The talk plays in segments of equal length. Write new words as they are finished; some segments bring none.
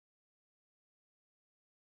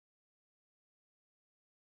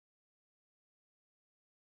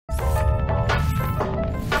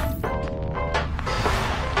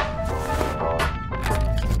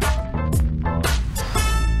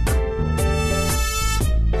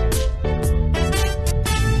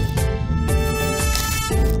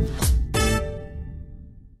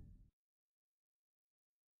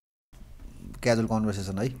Casual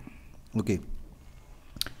conversation है. Okay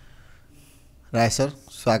Rajesh sir,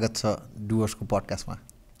 स्वागत छ डुवर्सको पडकास्टमा.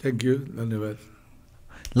 थ्याङ्क यू, धन्यवाद.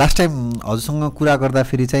 लास्ट टाइम हजुरसँग कुरा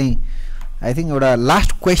गर्दाखेरि चाहिँ आई थिङ्क एउटा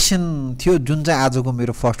लास्ट क्वेसन थियो जुन चाहिँ आजको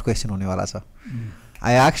मेरो फर्स्ट क्वेसन हुनेवाला छ.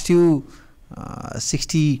 I asked you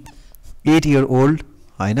 68 year old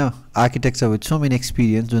होइन, architecture with so many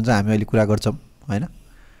experience, जुन चाहिँ हामी अहिले कुरा गर्छौँ होइन.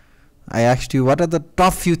 I asked you what are the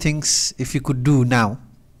top few things if you could do now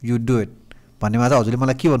you do it भन्नेमा चाहिँ हजुरले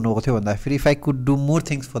मलाई के भन्नुभएको थियो भन्दाखेरि if I could do more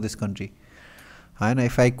things for this country होइन,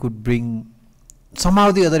 if I could bring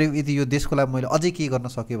somehow the other, यदि यो देशको लागि मैले अझै के गर्न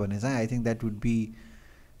सकेँ भने चाहिँ I think that would be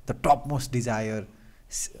the top most Dzire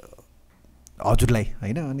हजुरलाई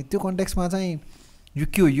होइन. अनि त्यो कन्टेक्समा चाहिँ यो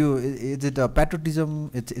के हो, यो इज इट प्याट्रोटिजम,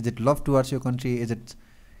 इज इट लभ towards year country, is it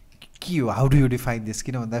के हो, how do you define this?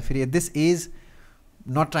 किन भन्दाखेरि at this as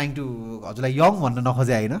not trying to हजुरलाई यङ भन्न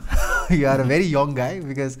नखोजे होइन, you are a very young गाई.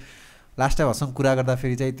 बिकज लास्ट टाइम हजुरसँग कुरा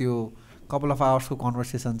गर्दाखेरि चाहिँ त्यो कपाल अफ आवर्सको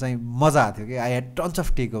कन्भर्सेसन चाहिँ मजा आएको थियो कि I had tons of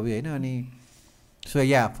take away होइन. अनि so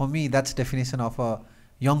yeah, for me that's definition of a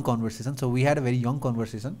young conversation. So we had a very young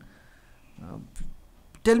conversation.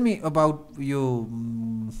 Tell me about you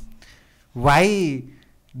why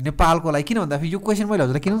Nepal ko like, किन भन्दाखेरि यो question मैले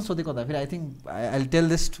हजुरलाई किन सोधेको भन्दाखेरि I think I'll tell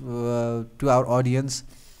this to our audience.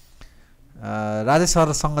 Rajesh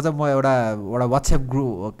सरसँग चाहिँ म एउटा वाट्सएप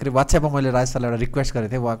ग्रुप के अरे वाट्सएपमा मैले राजेश सरलाई एउटा रिक्वेस्ट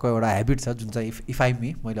गरेको थिएँ. उहाँको एउटा हेबिट छ जुन चाहिँ इफ आई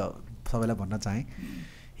मी मैले सबैलाई भन्न चाहेँ.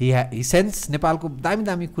 He sends नेपालको दामी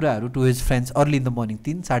दामी कुराहरू to his friends early in the morning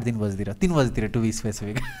 3-3:30 बजीतिर 3 बजीतिर to be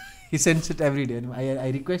specific. He सेन्ड्स it every day.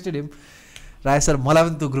 I requested him Rajesh sir मलाई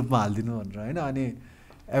पनि त्यो ग्रुपमा हालिदिनु भनेर होइन. अनि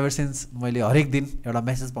एभर सिन्स मैले हरेक दिन एउटा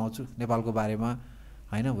मेसेज पाउँछु नेपालको बारेमा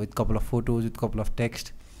होइन, with couple of photos, with couple of text.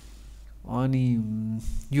 अनि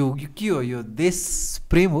यो के हो, यो देश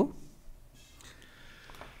प्रेम हो?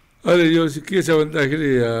 अरे यो के छ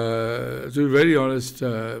भन्दाखेरि to be very honest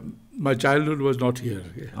my childhood was not here.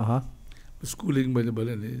 Okay? Schooling मैले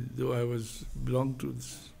भने नि, though I was belong to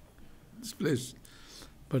this place,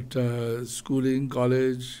 but schooling,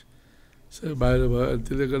 college सबै बाहिर भयो.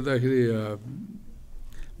 त्यसले गर्दाखेरि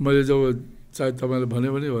मैले जब सायद तपाईँले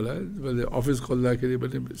भन्यो भने होला, मैले अफिस खोल्दाखेरि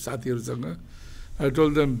पनि साथीहरूसँग I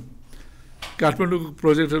told them काठमाडौँको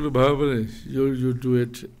प्रोजेक्टहरू भयो भने you do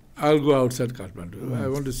it, I'll go outside Kathmandu. I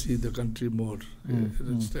want to see the country more.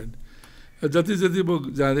 Understand? जति जति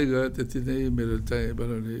म जाँदै गएँ त्यति नै मेरो चाहिँ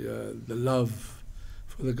भनौँ नि द लभ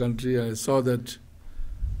फर द कन्ट्री. आई स that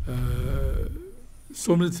so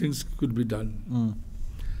many things could be done.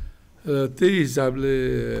 त्यही हिसाबले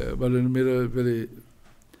भनौँ न मेरो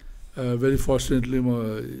भेरी फर्चुनेटली म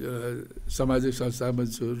सामाजिक संस्थामा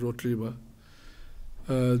छु, रोटरीमा,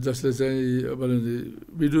 जसले चाहिँ भनौँ नि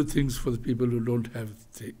we do things for the people who don't have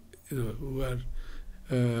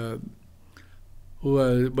who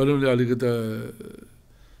are भनौँ न अलिकति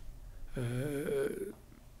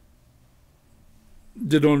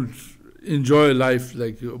they don't enjoy life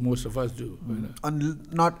like most of us do.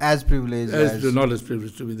 Not as privileged. Not as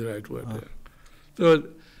privileged to be the right word. Yeah. So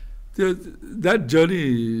that journey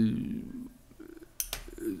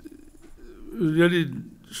really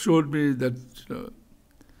showed me that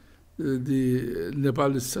the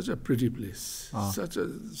Nepal is such a pretty place, such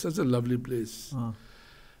a lovely place.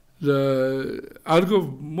 The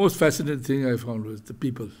most fascinating thing I found was the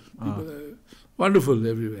people. People are wonderful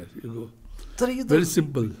everywhere you go. Very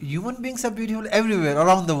simple. Human beings are beautiful everywhere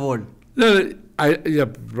around the world. No,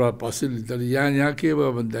 possibly.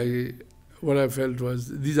 What I felt was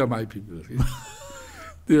these are my people.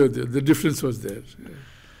 The difference was there.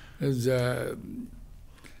 As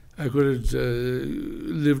I could have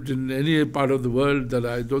lived in any part of the world that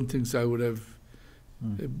I don't think I would have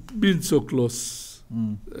been so close.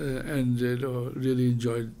 And really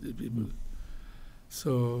enjoyed the people.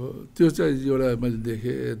 So त्यो चाहिँ एउटा मैले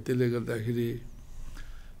देखेँ. त्यसले गर्दाखेरि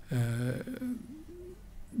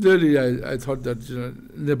really I thought that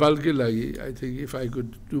नेपालकै लागि I think if I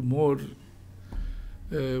could do more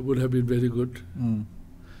would have been very good.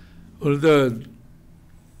 Although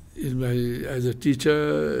as a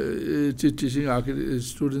teacher teaching architect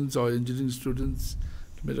students or engineering students,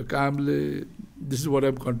 मेरो कामले this is what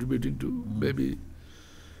I'm contributing to. Maybe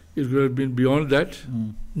it could have been beyond that,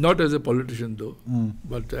 not as a politician though,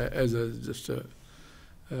 but as just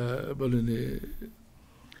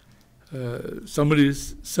somebody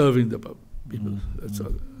is serving the people. That's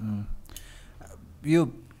all.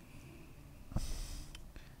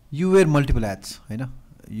 You wear multiple hats, you know.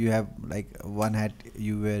 You have like one hat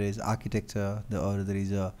you wear is architecture, the other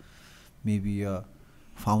is maybe a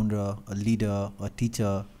founder, a leader, a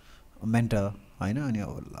teacher, a mentor. I know, and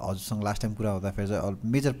हजुरसँग last time कुरा हुँदाखेरि चाहिँ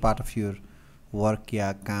major part of your work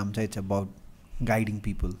या काम चाहिँ it's about guiding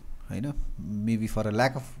people, होइन, maybe for a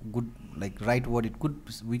lack of good like right word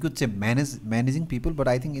we could say managing people, but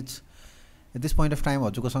I think it's at this point of time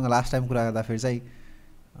हजुरकोसँग last time कुरा गर्दाखेरि चाहिँ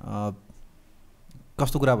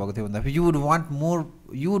कस्तो कुरा भएको थियो भन्दाखेरि you would want more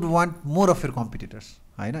of your competitors,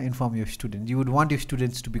 होइन, inform your students, you would want your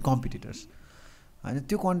students to be competitors, होइन.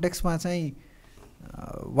 त्यो कन्टेक्स्टमा चाहिँ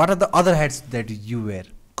what are the other hats that you wear?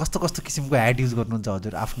 कस्तो कस्तो किसिमको ह्याट युज गर्नुहुन्छ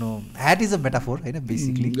हजुर आफ्नो? ह्याट इज अ मेटाफोर होइन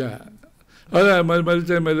बेसिकली.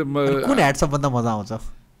 कुन ह्याट सबभन्दा मजा आउँछ?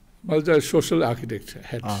 मैले चाहिँ social architect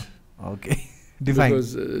ह्याट. Okay, define. Because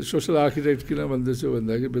social architect किन भन्दैछु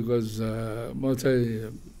भन्दाखेरि बिकज म चाहिँ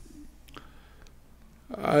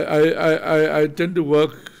I tend to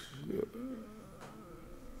work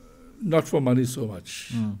not for money so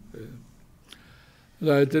much.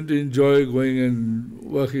 I tend to enjoy going and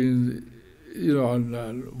working, you know, on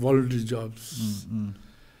voluntary jobs.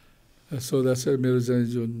 So that's why मेरो चाहिँ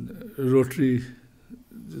जुन Rotary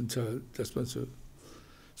जुन छ त्यसमा छु.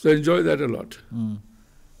 So I enjoy that a lot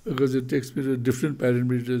because it takes me to different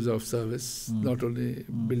parameters of service, not only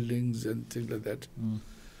buildings and things like that.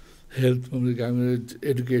 Health,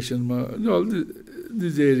 education, all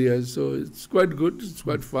these areas. So it's quite good. It's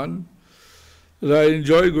quite fun. And I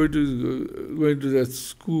enjoy going to the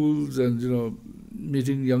schools and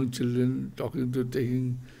meeting young children,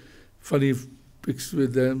 taking funny pictures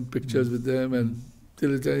with them, and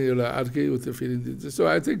till it's with the feeling. So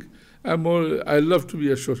I think I love to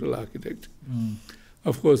be a social architect.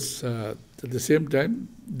 Of course, at the same time,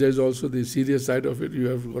 there's also the serious side of it. You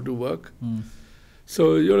have got to work.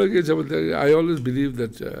 So I always believe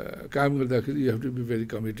that you have to be very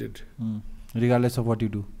committed. Regardless of what you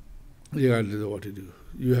do. Regardless of what you do.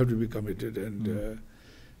 You have to be committed. And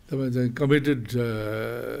committed,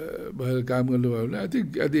 I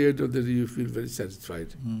think at the end of the day you feel very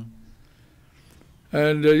satisfied.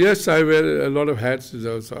 And yes, I wear a lot of hats.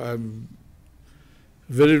 So I'm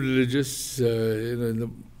very religious.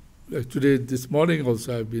 Like today, this morning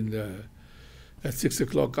also I've been at 6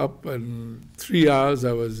 o'clock up, and 3 hours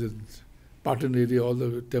I was in Patan area, all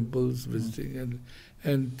the temples visiting,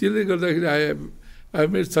 and I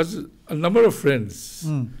made such a number of friends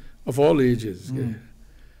of all ages.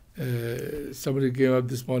 Somebody came up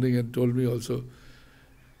this morning and told me also,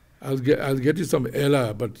 I'll get you some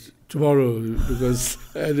Ella, but tomorrow, because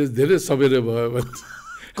there is somewhere but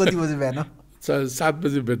कति बजे बिहान? 7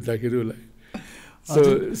 बजे भेट्दाखेरि होला.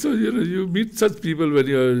 So you meet such people when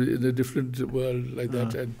you're in a different world like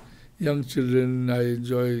that, and young children, I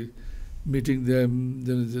enjoy meeting them.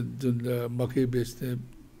 Then मकै बेच्ने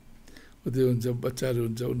उतै हुन्छ, बच्चाहरू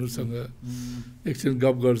हुन्छ, उनीहरूसँग एकछिन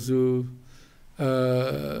गफ गर्छु.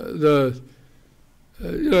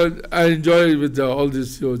 I enjoy with all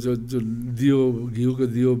this जुन घिउको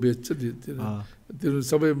दियो बेच्छ नि, त्यो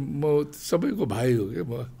सबैको भाइ हो क्या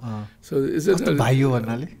म. So कस्तो भाइ हो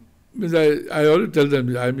भन्नाले? Means I always tell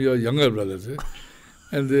them I'm your younger brother,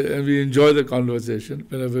 and we enjoy the conversation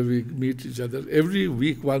whenever we meet each other. Every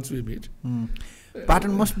week once we meet.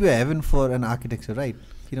 Patan must be a heaven for an architecture, right?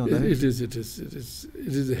 It is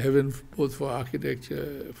a heaven both for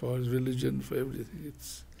architecture, for religion, for everything.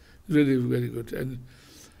 It's really very good. And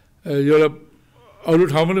you're अरू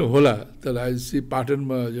ठाउँमा पनि होला, तर I see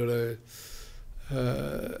पाटनमा एउटा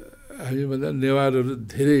हामी भन्दा नेवारहरू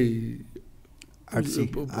धेरै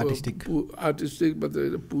artistic, but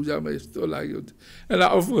puja ma isto lagyo. And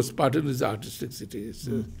of course, Patan is an artistic city. It's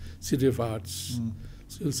a city of arts.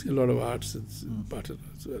 So you'll see a lot of arts in Patan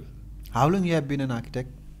as well. How long you have been an architect?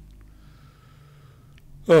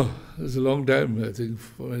 Oh, it's a long time. I think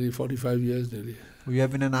for maybe 45 years nearly. You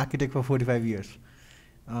have been an architect for 45 years.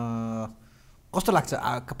 कस्तो लाग्छ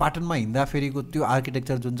पाटनमा हिँड्दाखेरिको त्यो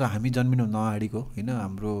architecture जुन चाहिँ हामी जन्मिनुभन्दा अगाडिको होइन,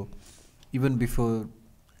 हाम्रो even before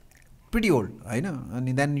pretty old, होइन?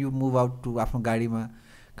 अनि then you move out to आफ्नो गाडीमा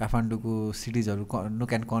काठमाडौँको सिटिजहरू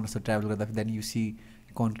नोक एन्ड कर्नर्स ट्राभल गर्दाखेरि देन यु सी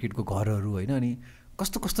कन्क्रिटको घरहरू, होइन? अनि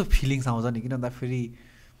कस्तो कस्तो फिलिङ्स आउँछ नि, किन भन्दाखेरि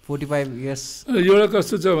 45 इयर्स एउटा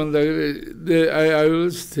कस्तो छ भन्दाखेरि आई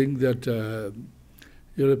अलवेज थिङ्क द्याट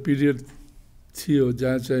एउटा पिरियड थियो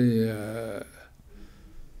जहाँ चाहिँ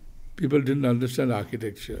people didn't understand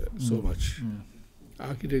architecture so much.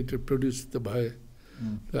 Architecture produce त भए,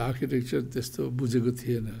 the architecture त्यस्तो बुझेको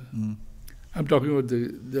थिएन. I'm talking about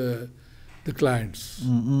the clients.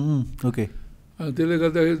 Okay. त्यसले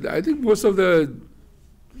गर्दाखेरि I think most of the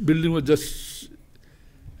building was just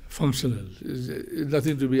functional.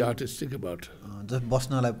 Nothing to be artistic about. Just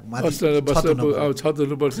बस्नलाई छत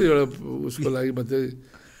हुनुपर्छ एउटा उसको लागि मात्रै,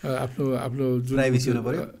 आफ्नो प्राइभेसी हुनु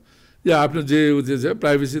पर्यो. या आफ्नो जे उयो छ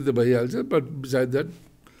प्राइभेसी त भइहाल्छ, but besides that,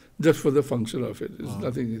 just for the function of it. It's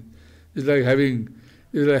nothing. It's like having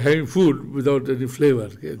It's like having food without any flavor.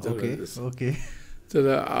 Okay. So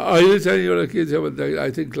अहिले चाहिँ एउटा के छ भन्दाखेरि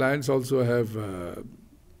I think clients also have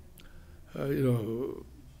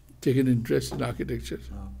taken interest in architecture.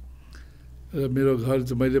 र मेरो घर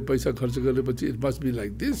चाहिँ मैले पैसा खर्च गरेपछि it must be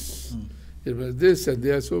like this. It was this and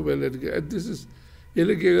they are so well educated. And this is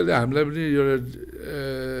यसले के गर्दा हामीलाई पनि एउटा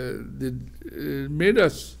made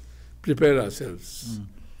us prepare ourselves.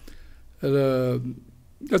 Raw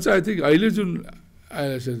that's I think अहिले जुन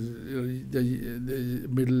the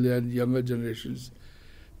middle and younger generations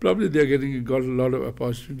probably they are got a lot of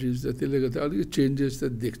opportunities that त्यसले गर्दा अलिकति changes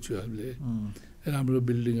that देख्छु हामीले राम्रो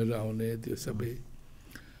बिल्डिङहरू आउने त्यो सबै.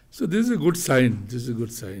 So this is a good sign.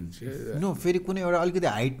 No, फेरि कुनै एउटा अलिकति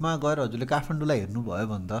हाइटमा गएर हजुरले काठमाडौँलाई हेर्नुभयो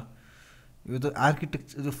भने त यो त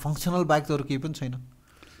आर्किटेक्चर फङ्सनल बाइक त अरू केही पनि छैन.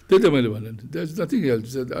 त्यही त मैले भने देयर इज नथिङ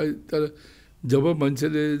एल्स. तर जब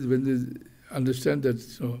मान्छेले when they understand that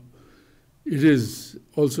it is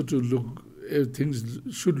also to look things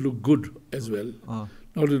should look good as well,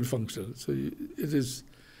 not only functional. So it is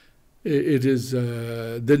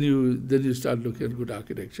then you start looking at good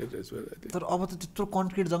architecture as well, I think. तर अब त त्यत्रो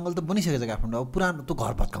concrete जङ्गल त बनिसकेको छ काठमाडौँ. अब पुरानो त्यो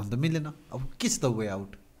घर भत्काउनु त मिलेन. अब के छ the way out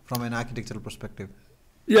from N architectural perspective?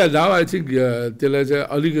 Yeah, now I think त्यसलाई चाहिँ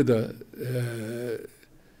अलिकति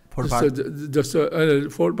जस्तो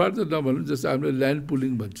फोर पार्ट त नभनौँ, जस्तो हामीले ल्यान्ड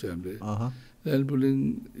पुलिङ भन्छ हामीले. ल्यान्ड पुलिङ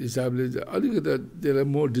हिसाबले चाहिँ अलिकति त्यसलाई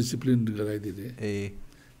मोर डिसिप्लिन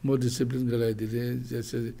गराइदिने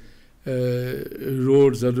जस्तै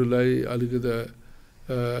रोड्सहरूलाई अलिकति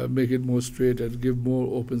make it more straight and give more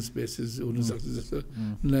open spaces हुनसक्छ. जस्तो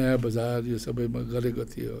नयाँ बजार यो सबैमा गरेको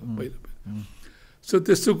थियो पहिला. सो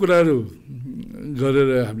त्यस्तो कुराहरू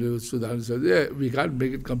गरेर हामीले सुधार्न सक्छ. We can't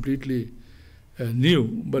make it completely new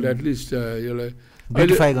but at least यसलाई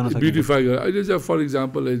ब्युटिफाई गरेर अहिले चाहिँ फर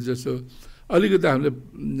इक्जाम्पल जस्तो अलिकति हामीले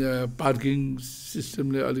पार्किङ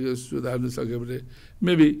सिस्टमले अलिकति सुधार्न सक्यो भने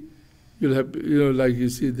maybe you'll have, like you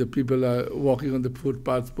see the people are walking on the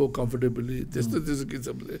footpaths more comfortably.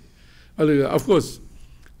 Of course,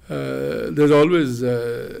 there's always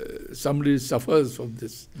somebody suffers from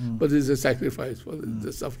this, but it's a sacrifice for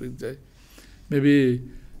the suffering. Maybe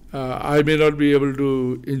I may not be able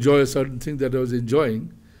to enjoy a certain thing that I was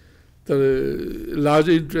enjoying. The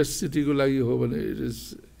larger interest city ko lagi ho bhane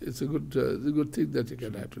it's a good thing that it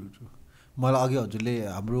can happen. मलाई अघि हजुरले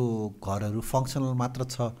हाम्रो घरहरू functional मात्र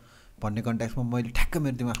छ भन्ने कन्टेक्स्टमा मैले ठ्याक्क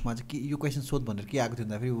मेरो दिमागमा चाहिँ के यो क्वेसन सोध भनेर के आएको थियो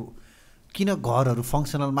भन्दाखेरि किन घरहरू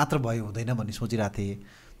फङ्सनल मात्र भयो हुँदैन भन्ने सोचिरहेको थिएँ.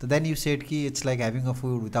 त देन यु सेड कि it's like having a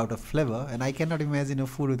food without a flavour and I can nut imagine a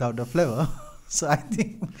food without a flavour. So I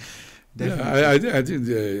think I think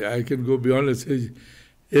I can go beyond and say,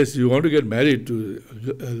 yes, you want to get married to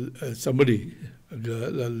somebody, a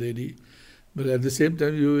girl, a lady, but at the same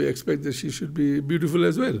time you expect that she should be beautiful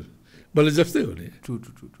as well. But it's just there. True.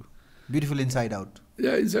 Beautiful inside out.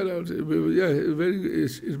 Yeah, inside out. Yeah,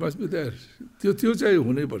 it must be there.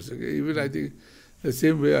 Even I think the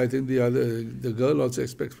same way I think the girl also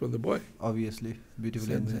expects from the boy. Obviously,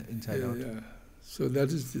 beautiful inside out. Yeah. So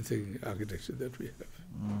that is the thing, architecture that we have.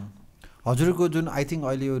 हजुरको जुन I think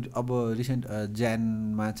अहिले यो अब recent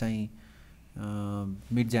ज्यानमा चाहिँ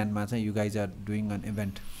mid ज्यानमा चाहिँ you guys are doing N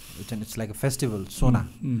event it's like a festival सोना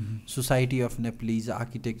society of Nepalese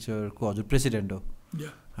आर्किटेक्चरको हजुर president हो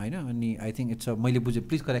होइन. अनि आई थिङ्क इट्स मैले बुझेँ,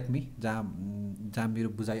 प्लिज करेक्ट मी जहाँ मेरो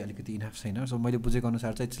बुझाइ अलिकति इनफ छैन. सो मैले बुझेको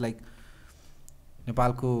अनुसार चाहिँ इट्स लाइक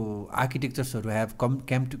नेपालको आर्किटेक्चर्सहरू have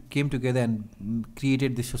came together and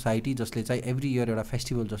created this society जसले चाहिँ एभ्री इयर एउटा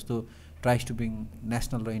फेस्टिभल जस्तो tries to bring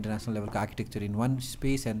national raw international लेभलको architecture in one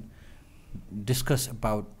space end discuss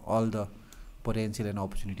about all the potential end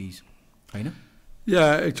opportunities होइन. Yeah,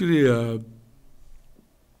 actually,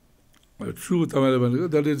 true.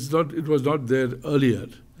 That it was not there earlier.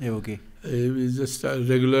 Yeah, okay. We just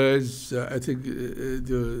regularized. I think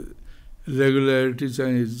the regularity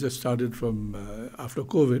is just started from after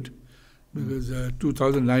COVID, because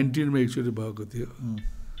 2019 में actually bhagao थियो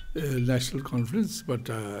national conference,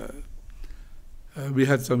 but we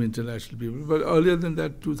had some international people. But earlier than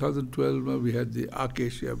that, 2012 we had the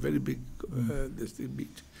Acacia, very big this thing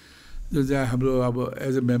beach. जो चाहिँ हाम्रो अब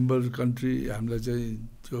as a member country हामीलाई चाहिँ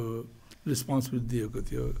त्यो responsibility दिएको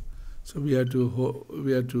थियो. So we head to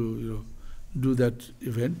do that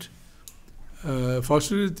event.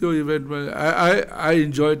 Firstly त्यो इभेन्टमा आई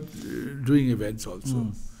enjoyed doing events also.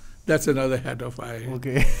 That's another ह्याट of I.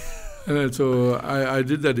 Okay. So I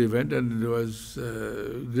did that event and it was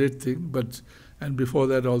great thing. But end before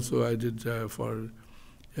that also I did for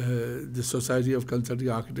the Society of Consulting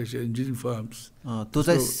Architecture Engineering Firms. Those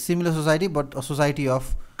are similar society, but a society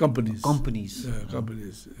of companies. Companies.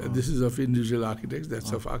 This is of individual architects,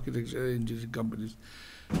 that's of architecture engineering companies.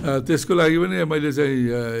 त्यसको लागि पनि मैले चाहिँ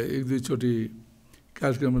एक दुईचोटि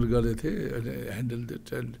कार्यक्रमहरू गरेको थिएँ and I handled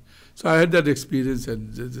it. And so I had that experience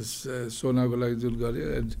and this SONA को लागि जुन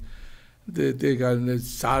गरेँ and त्यही कारणले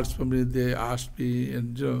SARS पनि they asked me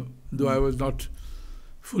and though I was not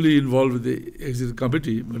fully involved with the exit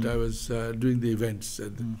committee, but I was doing the events.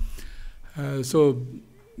 And so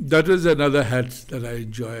that was another hat that I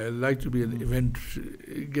enjoy. I like to be an event,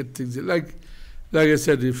 get things like I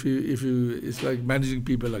said, if you it's like managing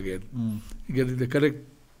people again, getting the correct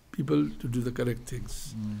people to do the correct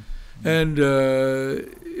things. And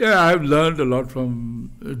I have learned a lot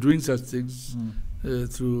from doing such things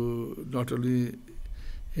through not only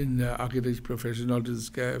in architecture profession, not in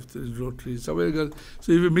SCAF, in Rotary, somewhere else.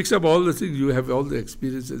 So if you mix up all the things, you have all the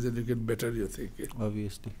experiences and you can better your thinking.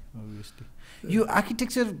 Obviously. You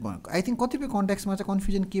architecture, I think कतिपय कन्टेक्स्टमा चाहिँ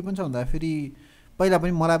confusion के पनि छ भन्दाखेरि पहिला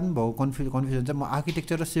पनि मलाई पनि भएको कन्फ्युजन चाहिँ म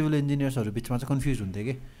आर्किटेक्चर र सिभिल इन्जिनियर्सहरू बिचमा चाहिँ कन्फ्युज हुन्थेँ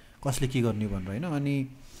कि कसले के गर्ने भनेर होइन. अनि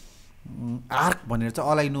आर्क भनेर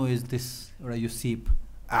चाहिँ अल आई नो इज दिस एउटा यो सेप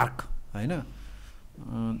आर्क होइन.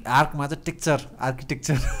 आर्कमा चाहिँ texture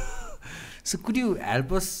architecture. So could you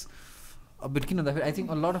help us a bit? I think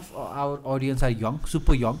a lot of our audience are young,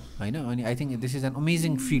 super young. I know, and I think this is an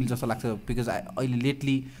amazing field just like because I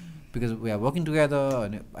lately, because we are working together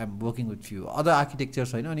and I'm working with few other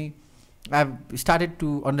architectures. I know, and I've started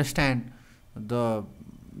to understand the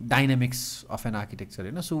dynamics of an architecture.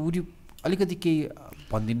 You know, so would you? I think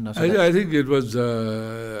it was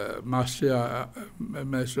master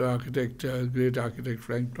architect, great architect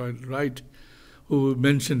Frank Lloyd Wright, who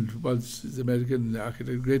mentioned, was the American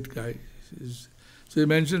architect, great guy. So he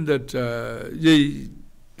mentioned that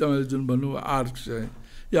arch.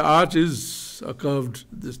 Arch is a curved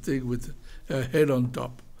this thing with a head on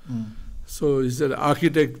top. So he said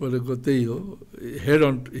architect head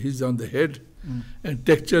on, he's on the head, and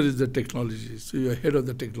texture is the technology. So you're ahead of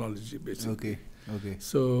the technology basically. Okay.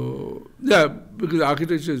 So because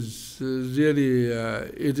architecture is really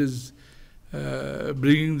it is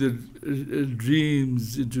bringing the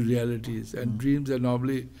dreams into realities, and dreams are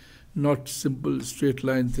normally not simple straight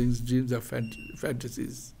line things. Dreams are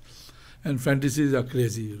fantasies, and fantasies are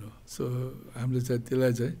crazy, you know. So I'm just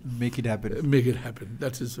saying, make it happen. Make it happen.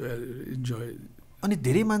 That is where I enjoy. अनि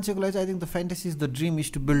धेरै मान्छेको लागि I think the fantasy is the dream is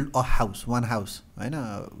to build a house, one house, Hahn.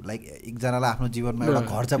 Like एकजनालाई आफ्नो जीवनमा एउटा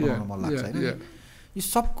घर चाहिँ बनाउन मन लाग्छ हैन. यो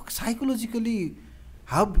सब psychologically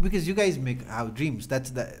how, because you guys have dreams,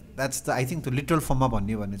 that's the I think the literal form ma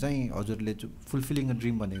भन्ने भने चाहिँ हजुरले fulfilling a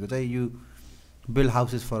dream भनेको चाहिँ you build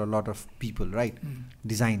houses for a lot of people, right?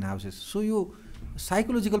 Design houses. So yo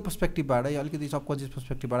psychological perspective बाट या अलिकति subconscious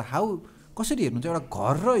perspective बाट how कसरी हेर्नुहुन्छ एउटा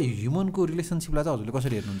घर र ह्युमनको रिलेसनशिपलाई चाहिँ हजुरले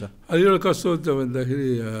कसरी हेर्नुहुन्छ? अनि एउटा कस्तो हुन्छ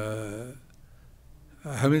भन्दाखेरि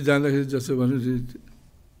हामी जाँदाखेरि जस्तो भने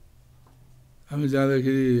हामी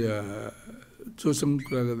जाँदाखेरि जोसँग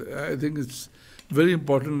कुरा गर्दा I think it's very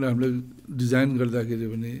important हामीले डिजाइन गर्दाखेरि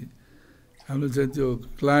पनि हामीले चाहिँ त्यो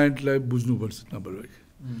क्लायन्टलाई बुझ्नुपर्छ नम्बर 1.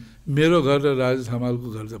 मेरो घर र राजेश हमालको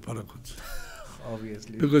घर चाहिँ फरक हुन्छ.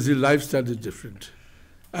 Obviously. Because his lifestyle is different.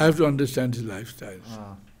 I have to understand his lifestyle.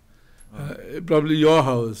 Probably your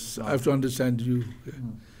house, I have to understand you.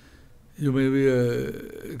 You may be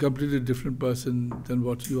a completely different person than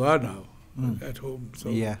what you are now at home. So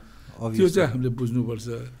obviously.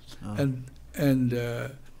 And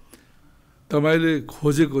तपाईँले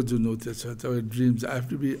खोजेको जुन हो त्यो छ तपाईँ dreams, I have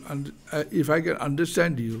to be if I can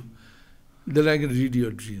understand you, then I can read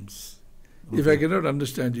your dreams. If I cannot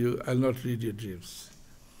understand you, I'll not read your dreams.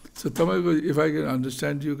 So if I can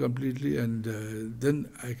understand you completely, and then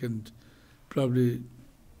I can probably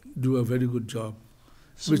do a very good job,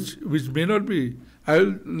 so which may not be, I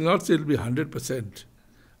will not say it will be 100%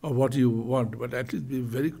 of what you want, but at least be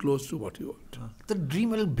very close to what you want. The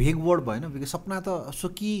dream a big word bhayena, because sapna ta so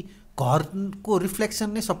कि घरको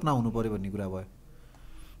reflection नै सपना हुनु पर्यो भन्ने कुरा भयो.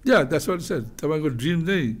 Yeah, that's what I said. तपाईँको ड्रिम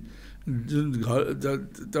नै जुन घर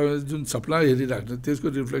तपाईँ जुन सपना हेरिराख्नु त्यसको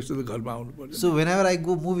रिफ्लेक्सन त घरमा आउनु पर्यो. So whenever I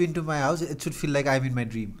go move into my house, it should feel like I'm in my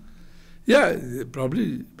dream. Yeah,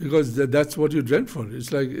 probably because that's what you dreamt for.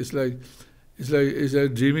 It's like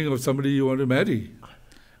dreaming of somebody you want to marry,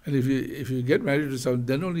 and if you get married to someone,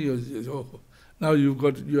 then only now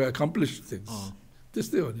you accomplished things. This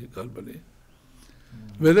thing only company.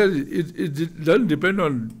 Whether it doesn't depend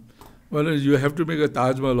on whether you have to make a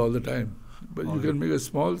Taj Mahal all the time, but you can make a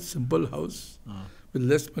small, simple house with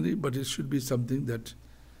less money, but it should be something that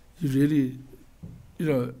you really,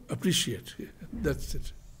 appreciate. That's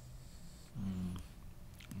it.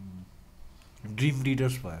 Dream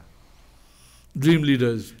readers भयो Dream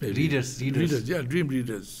leaders. Maybe. Readers. Yeah, dream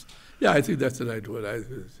leaders. Yeah, I think that's the right word.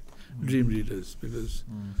 Dream leaders, because.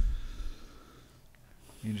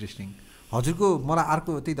 Interesting हजुरको मलाई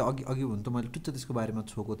अर्को त्यही त अघि हुन त मैले टुच्च त्यसको बारेमा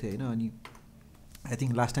छोएको थिएँ होइन अनि आई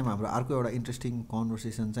थिङ्क लास्ट टाइम हाम्रो अर्को एउटा इन्ट्रेस्टिङ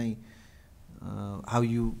कन्भर्सेसन चाहिँ how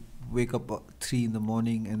you wake up 3 in the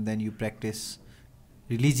morning and then you practice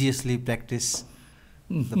religiously practice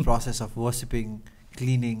the process of worshipping,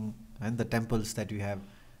 cleaning and the temples that you have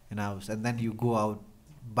in house, and then you go out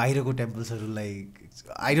बाहिरको टेम्पल्सहरू like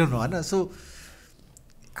I don't know होइन सो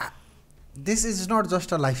this is not just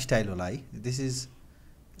a lifestyle होला है this is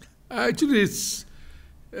actually it's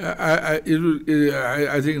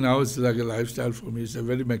I think now it's like a lifestyle for me. It's a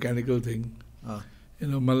very mechanical thing. You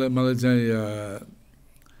know, Malay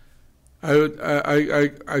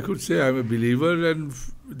I could say I'm a believer and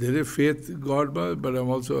there is faith in God, but I'm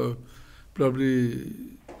also probably,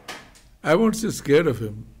 I won't say scared of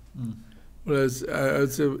him. Whereas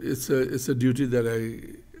I'd say it's a duty that I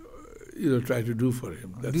try to do for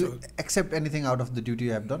him. That's do you all. accept anything out of the duty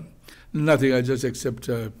you have done? Nothing. I just accept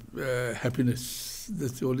happiness.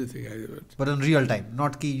 That's the only thing I do. But in real time,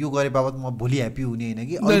 not कि यो गरे बाबत म भोलि happy हुने हैन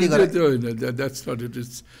कि अहिले गरे. That's not it.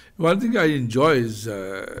 It's one thing I enjoy is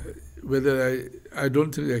whether I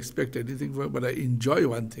don't think I expect anything for, but I enjoy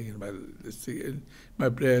one thing in my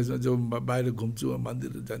prayers. जो बाहिर घुम्छु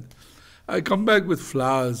मन्दिर जान्छु. I come back with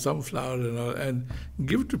flowers, some flower and all, and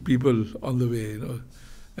give to people on the way,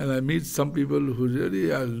 And I meet some people who really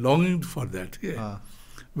are longing for that. Yeah.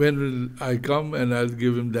 When will I come and I'll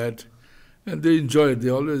give him that? And they enjoy it. They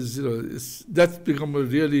always, that's become a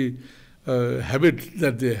really habit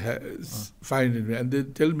that they find in me. And they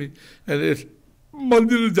tell me, and it's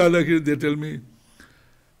mandir jadakiri, they tell me,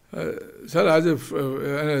 sir आज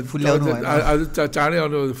चाँडै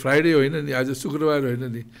आउनु Friday होइन नि आज शुक्रबार होइन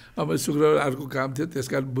नि अब शुक्रबार अर्को काम थियो त्यस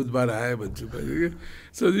कारण बुधबार आएँ भन्छु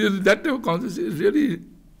so that type of concept really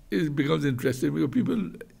it becomes interesting because people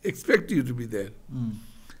expect you to be there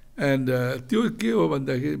and त्यो के हो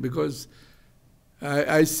भन्दाखेरि because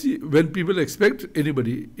I see when people expect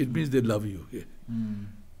anybody, it means they love you. Okay?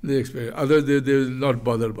 They expect. Otherwise, they will not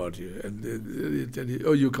bother about you, and they tell you,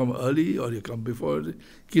 "Oh, you come early or you come before."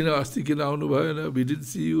 Kina asti kina aunu bhayena, we didn't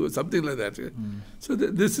see you, or something like that. So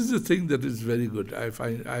this is a thing that is very good.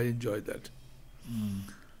 I enjoy that.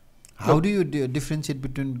 How do you differentiate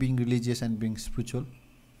between being religious and being spiritual?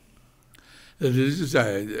 The religious,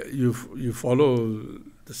 you follow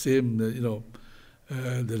the same,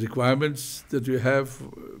 the requirements that you have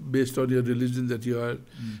based on your religion that you are.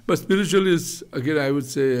 But spiritual is, again, I would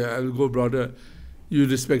say, I'll go broader, you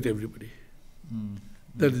respect everybody.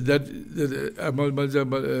 I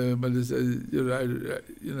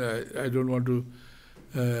don't want to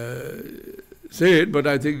say it, but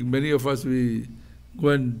I think many of us, we go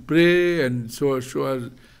and pray and show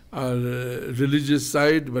our religious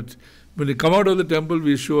side, but when we come out of the temple,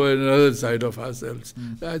 we show another side of ourselves.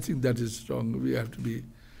 I think that is wrong. We have to be.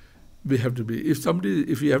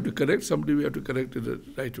 If we have to correct somebody, we have to correct it the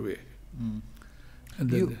right way.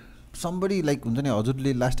 And then somebody like हुन्छ नि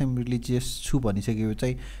हजुरले last time religious छु भनिसकेको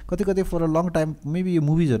चाहिँ कति फर a long time maybe यो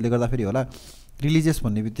मुभिजहरूले गर्दाखेरि होला religious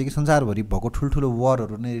भन्ने बित्तिकै संसारभरि भएको ठुल्ठुलो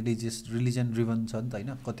वारहरू नै रिलिजन ड्रिभन छ नि त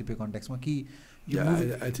होइन कतिपय कन्टेक्स्टमा कि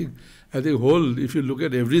I think whole, if you look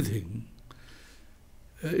at everything,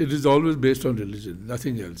 it is always based on religion,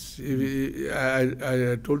 nothing else.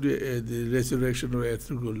 I told you the resurrection of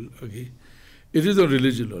Ethel, okay? It is on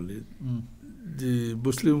religion only. The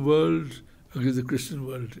Muslim world against the Christian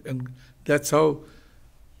world. And that's how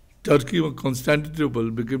Turkey and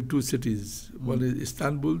Constantinople became two cities. One is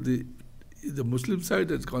Istanbul, the Muslim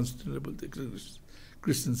side, and Constantinople, the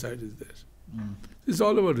Christian side is there. It's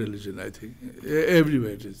all about religion, I think.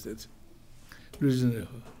 Everywhere it is that. Religion.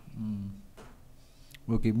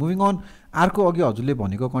 Okay moving on अर्को अघि हजुरले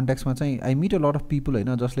भनेको कन्ट्याक्समा चाहिँ आई मिट अ lot of people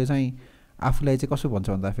होइन जसले चाहिँ आफूलाई चाहिँ कसो भन्छ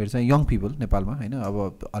भन्दाखेरि चाहिँ यङ पिपल नेपालमा होइन अब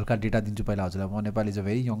हल्का डेटा दिन्छु पहिला हजुरलाई म Nepal is a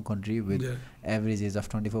very young country with average age of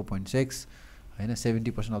 24.6 होइन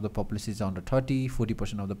 70% of the population is under 30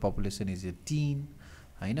 40% of the population is a tin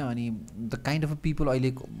होइन अनि द काइन्ड अफ पिपल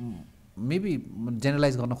अहिले मेबी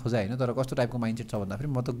जेनरलाइज गर्न खोजा होइन तर कस्तो टाइपको माइन्डसेट छ भन्दाखेरि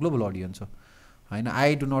म त ग्लोबल अडियन्स हो होइन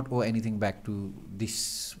I do not O anything back to this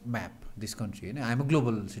map this country होइन आइ एम अ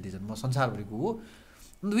ग्लोबल सिटिजन म संसारभरिको हो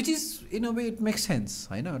which is in a way it makes sense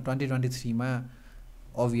होइन 2023मा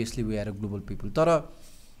obviously we are a global people तर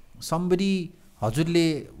समबडी हजुरले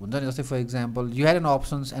हुन्छ नि जस्तै for example you had N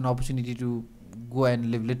opportunity to go and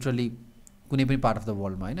live literally कुनै पनि पार्ट अफ द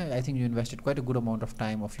वर्ल्डमा होइन I think you invested quite a good amount of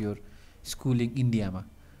time of your schooling इन्डियामा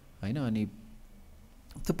होइन अनि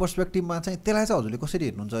त्यो पर्सपेक्टिभमा चाहिँ त्यसलाई चाहिँ हजुरले कसरी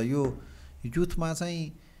हेर्नुहुन्छ युथमा चाहिँ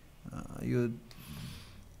यो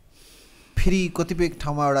फेरि कतिपय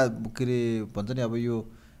ठाउँमा एउटा के अरे भन्छ नि अब यो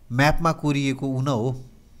म्यापमा कोरिएको उन हो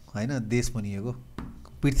होइन देश भनिएको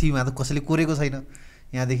पृथ्वीमा त कसैले कोरेको छैन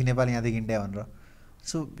यहाँदेखि नेपाल यहाँदेखि इन्डिया भनेर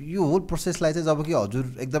सो यो होल प्रोसेसलाई चाहिँ जब कि हजुर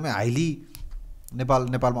एकदमै हाइली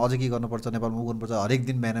नेपालमा अझै के गर्नुपर्छ नेपालमा उ गर्नुपर्छ हरेक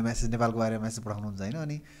दिन बिहान मेसेज नेपालको बारेमा मेसेज पठाउनुहुन्छ होइन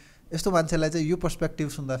अनि यस्तो मान्छेलाई चाहिँ यो पर्सपेक्टिभ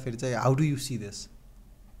सुन्दाखेरि चाहिँ how do you see this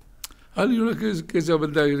अनि एउटा के छ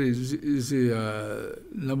भन्दाखेरि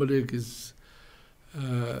नम्बर 1 इज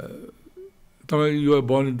तपाईँ you are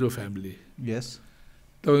born into a family. Yes.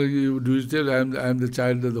 तपाईँ do you tell I am the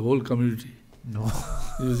child of the whole community? No.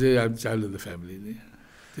 You say I am child of the family.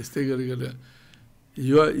 त्यस्तै गरेर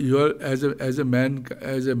you are as a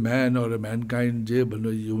man or a mankind जे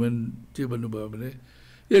भन्नु human जे भन्नुभयो भने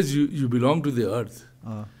yes you belong to the earth.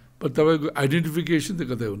 But तपाईँको identification त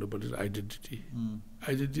कतै हुनु पर्छ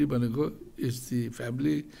आइडेन्टिटी भनेको is the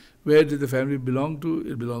family where does the family belong to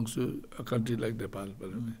it belongs to a country like Nepal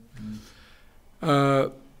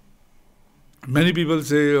Many people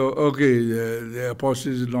say, okay, the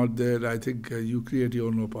opportunity is not there. I think you create your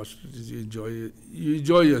own opportunities. You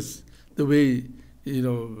enjoy the way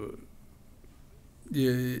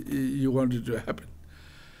you want it to happen.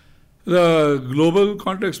 The global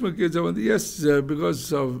context में के छ भने yes,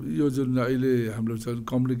 because of यो जुन अहिले हाम्रो छ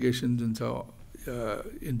communication जुन छ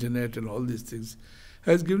internet and all these things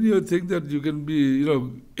has given you a thing that you can be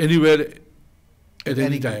anywhere at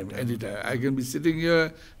any time. I can be sitting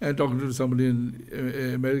here and talking to somebody in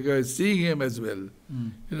America, seeing him as well.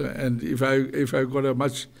 And if I got a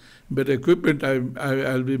much better equipment,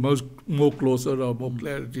 I'll be more closer or more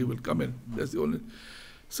clarity will come in. That's the only.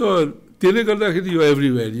 So त्यसले गर्दाखेरि you're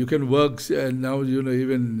everywhere. You can work, and now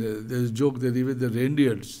even there's a joke that even the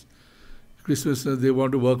reindeers, Christmas they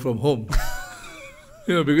want to work from home.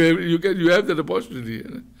 Because you have that opportunity.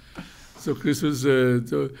 So Christmas,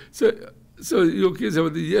 so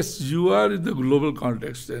yes, you are in the global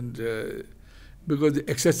context, and because the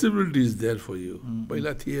accessibility is there for you.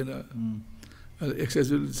 पहिला थिएन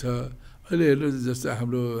accessibility छ अहिले हेर्नु जस्तो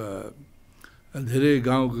हाम्रो धेरै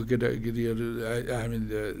गाउँको केटाकेटीहरू I mean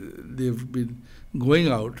they've been going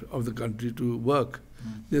out of the country to work.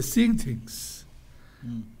 They're seeing things.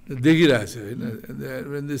 देखिरहेछ होइन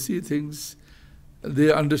when they see things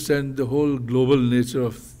they understand the whole global nature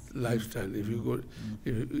of lifestyle. If you go,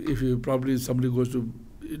 if you probably somebody goes to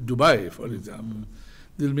Dubai, for example,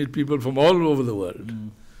 they'll meet people from all over the world.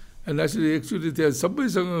 And actually त्यहाँ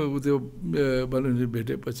सबैसँग त्यो बनाउने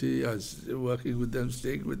भेटेपछि as working with them,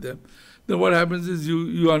 staying with them, then what happens is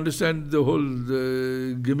you understand the whole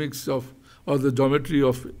gimmicks of or the geometry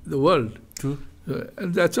of the world. True.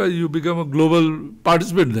 And that's why you become a global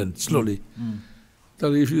participant then slowly.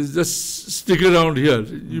 So if you just stick around here,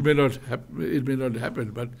 it may not happen,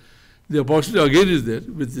 but the opportunity again is there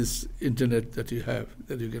with this internet that you have,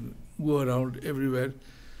 that you can go around everywhere,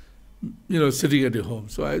 sitting at your home.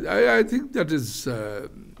 So I think that is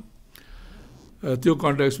त्यो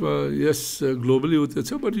कन्टेक्स्टमा yes globally उतो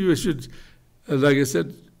छ, but you should, like I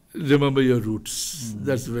said, remember your roots.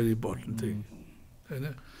 That's a very important thing.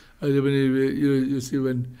 होइन अहिले पनि you see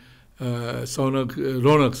when Ronak,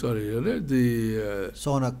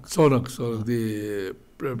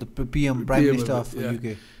 the PM, Prime Minister of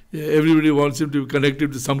UK. Yeah, everybody wants him to be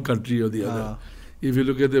connected to some country or the other. If you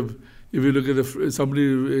look at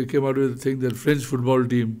somebody came out with a thing that French football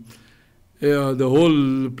team, the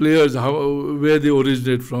whole players where they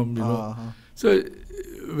originate from, So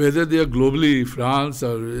whether they are globally France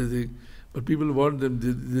or anything, but people want them.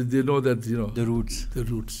 They know that the roots. The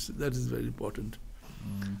roots. That is very important.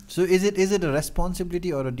 So is it a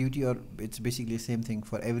responsibility or a duty, or it's basically the same thing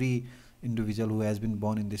for every individual who has been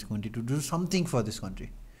born in this country to do something for this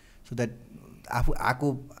country, so that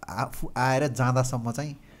आफू आएर जाँदासम्म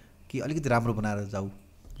चाहिँ कि अलिकति राम्रो बनाएर जाऊ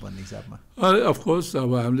भन्ने हिसाबमा. Of course,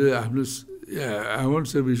 अब हामीले I won't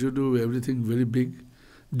say we should do everything very big.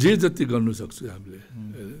 जे जति गर्नु सक्छ हामीले,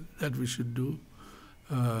 that we should do.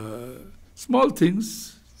 Small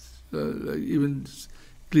things, like even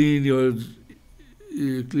clean your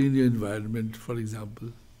environment, for example.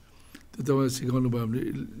 So many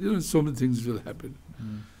things will happen.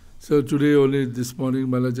 So today only this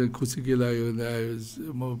morning, I was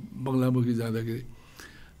Banglamuki जाँदाखेरि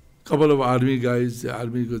couple of army guys,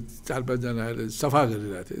 army को 4-5 जना आएर सफा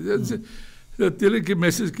गरिरहेको थिए. त्यसले के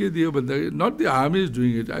message के दियो भन्दाखेरि not the army is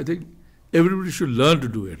doing it. I think everybody should learn to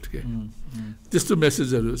do it. त्यस्तो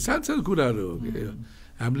मेसेजहरू सानो कुराहरू हो के.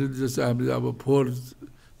 हामीले जस्तो हामीले अब फोहोर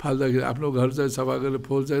फाल्दाखेरि आफ्नो घर चाहिँ सफा गरेर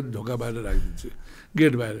फोहोर चाहिँ ढोका बाहिर राखिदिन्छु,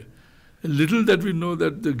 गेट बाहिर. Little that we know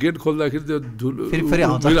that the gate खोल्दाखेरि त्यो धुलो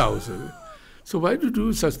आउँछ. So why to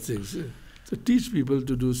do such things? So teach people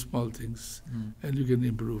to do small things, and you can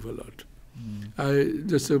improve a lot. I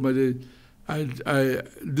just I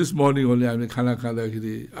this morning only I khana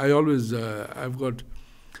khadakiri. I always I've got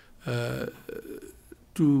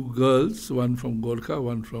 2 girls, one from Gorkha,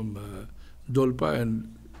 one from Dolpa,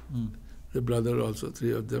 and the brother also,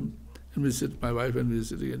 3 of them. And we sit, my wife and we were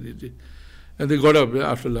sitting and eating. And they got up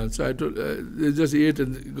after lunch. So I told, they just ate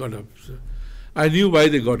and got up. So I knew why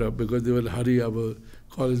they got up, because they were hurry up.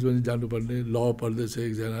 College में जानु पर्ने, law पढ़ते थे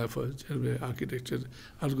एक जना first year में architecture,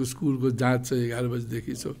 अर्को school को जाँच से 11 बजे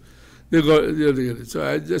देखी. So they got, so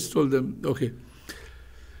I just told them, okay,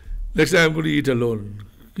 next time I'm going to eat alone.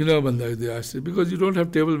 You know, they asked me, because you don't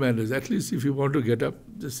have table manners. At least if you want to get up,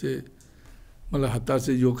 just say, "Mala hatta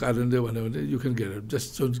se yo karan de bane," you can get up.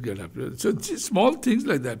 Just don't get up. So small things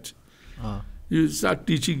like that. You start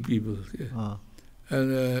teaching people,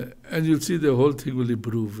 and you'll see the whole thing will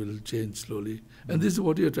improve, will change slowly. And this is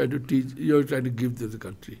what you're trying to teach. You're trying to give to the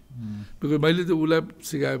country, because maile to ula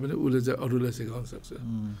sikhaya bhane ule cha arula sikhaun sakcha.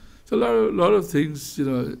 So a lot of things, you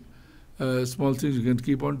know, small things you can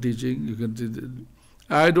keep on teaching. You can.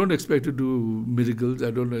 I don't expect to do miracles.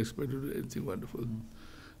 I don't expect to do anything wonderful.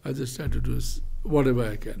 I just try to do whatever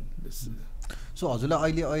I can. So, Hazurla,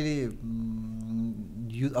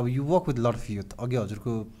 you work with a lot of youth.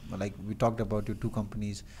 Like we talked about your 2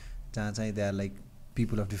 companies, they are like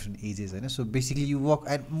people of different ages. So basically, you work,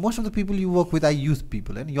 and most of the people you work with are youth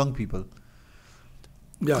people and young people.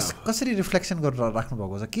 Yeah. Kasari reflection rakhnu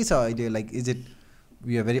bhako cha ke cha idea, like is it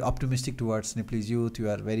we are very optimistic towards Nepalese youth, you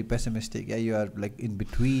are very pessimistic, you are like in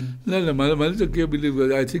between? No, I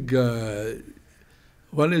believe, I think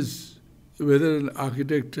one is whether an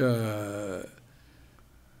architect, you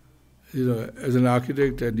know, as an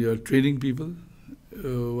architect and you are training people,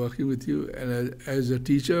 working with you, and as a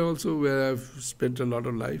teacher also, where I've spent a lot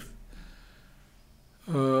of life.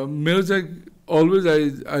 Always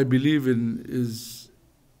I believe in is,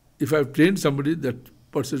 if I've trained somebody, that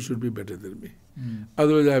person should be better than me.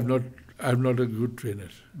 Otherwise, I'm not a good trainer.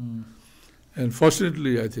 And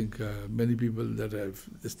fortunately, I think many people that have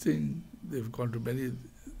this thing, they've gone to many,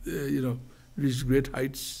 you know, reached great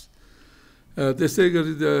heights. They say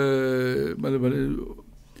the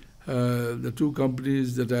 2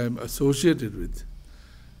 companies that I'm associated with,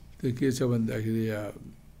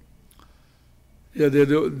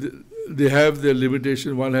 they have their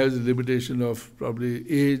limitation. One has a limitation of probably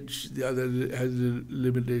age. The other has a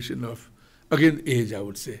limitation of, again, age, I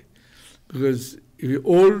would say. Because if you're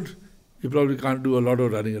old, you probably can't do a lot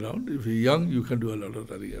of running around. If you're young, you can do a lot of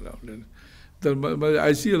running around. And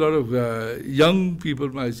I see a lot of young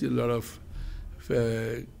people, I see a lot of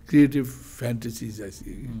creative fantasies, I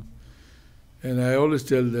see. And I always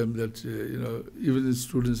tell them that, you know, even in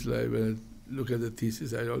students' life, when I look at the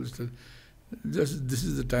thesis, I always tell, just this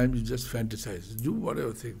is the time you just fantasize. Do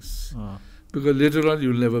whatever things. Because later on,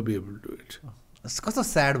 you'll never be able to do it. कस्तो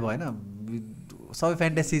sad भयो हैन सबै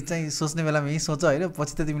fantasy चाहिँ सोच्ने बेलामा यही सोच हैन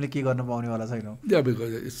पछि त तिमीले के गर्न पाउने वाला छैनौ. Yeah,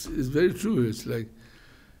 because it's very true. It's like,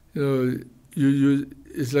 you know, you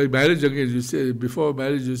it's like marriage again. You say before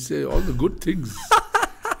marriage you say all the good things,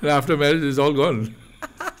 and after marriage it's all gone.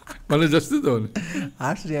 One is just the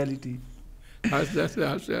harsh reality. Harsh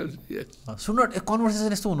reality. Yes. So not a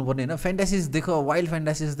conversation यस्तो हुनु पर्ने हैन. Fantasies देखो, wild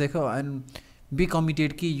fantasies देखो, and be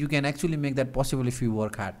committed कि you can actually make that possible if you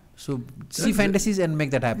work hard. So see fantasies and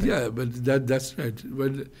make that happen. Yeah, but that's right.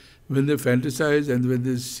 When they fantasize and when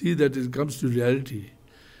they see that it comes to reality,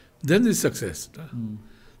 then it's success.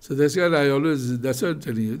 So that's why that's why I'm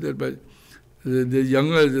telling you that by the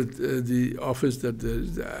younger the office that there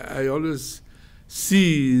is, I always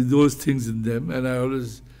see those things in them, and I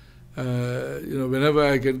always, you know, whenever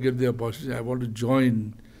I can get the opportunity, I want to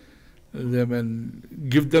join them and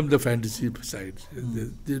give them the fantasy side.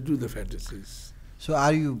 They do the fantasies. So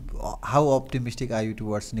how optimistic are you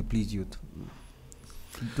towards Nepalese youth?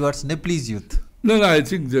 Towards Nepalese youth? No, I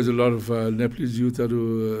think there's a lot of Nepalese youth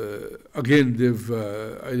who, again, they've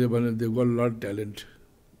got a lot of talent.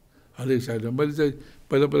 मैले चाहिँ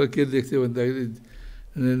पहिला के देख्थेँ भन्दाखेरि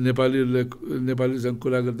नेपालीसँग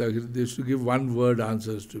कुरा गर्दाखेरि they used to give one word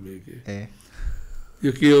answers to me.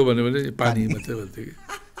 यो के हो भने पानी मात्रै भन्थे कि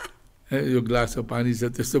यो ग्लासमा पानी छ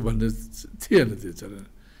त्यस्तो भन्ने थिएन त्यो चलन.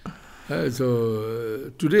 So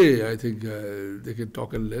today I think they can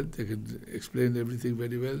talk at length, they can explain everything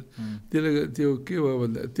very well. त्यो के भयो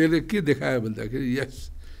भन्दा त्यसले के देखायो भन्दाखेरि yes,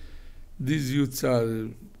 these youths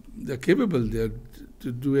they're capable, they're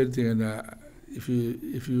to do anything. And if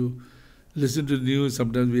you listen to the news,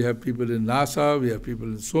 sometimes we have people in NASA, we have people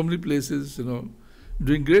in so many places, you know,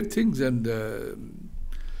 doing great things, and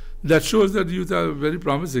that shows that youth are very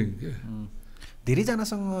promising.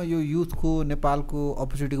 धेरैजनासँग यो युथको नेपालको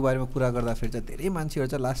अपर्च्युनिटीको बारेमा कुरा गर्दाखेरि चाहिँ धेरै मान्छेहरू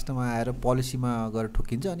चाहिँ लास्टमा आएर पोलिसीमा गएर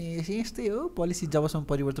ठोकिन्छ अनि यस्तै हो पोलिसी जबसम्म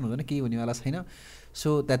परिवर्तन हुँदैन केही हुनेवाला छैन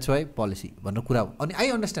सो द्याट्स वाइ पोलिसी भन्ने कुरा हो अनि I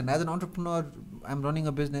understand as an entrepreneur I M running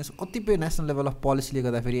a business कतिपय नेसनल लेभल अफ पोलिसीले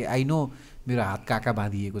गर्दाखेरि आई नो मेरो हात काका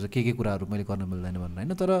बाँधिएको छ के कुराहरू मैले गर्न मिल्दैन भन्नु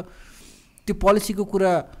होइन तर त्यो पोलिसीको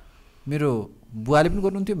कुरा मेरो बुवाले पनि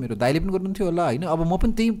गर्नुहुन्थ्यो मेरो दाइले पनि गर्नुहुन्थ्यो होला होइन अब म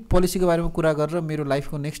पनि त्यही पोलिसीको बारेमा कुरा गरेर मेरो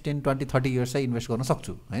लाइफको नेक्स्ट 10, 20, 30 इयर्स चाहिँ इन्भेस्ट गर्न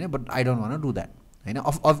सक्छु होइन but I don't want do that होइन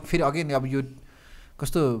अफ फेरि अगेन अब यो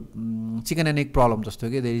कस्तो चिकन एन्ड एग प्रब्लम जस्तो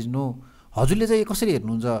कि देयर इज नो हजुरले चाहिँ कसरी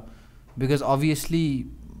हेर्नुहुन्छ बिकज अभियसली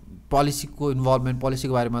पोलिसीको इन्भल्भमेन्ट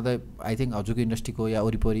पोलिसीको बारेमा त आई थिङ्क हजुरको इन्डस्ट्रीको या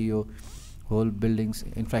वरिपरि यो होल बिल्डिङ्स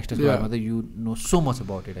इन्फ्रास्ट्रक्चरको बारेमा त you know so much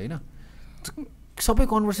about it होइन सबै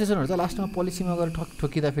कन्भर्सेसनहरू चाहिँ लास्टमा पोलिसीमा गएर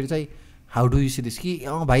ठोकिँदाखेरि चाहिँ how do you see this कि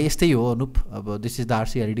भाइ यस्तै हो अनुप अब दिस इज द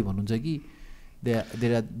आरसिआरडी भन्नुहुन्छ कि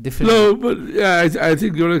there are different I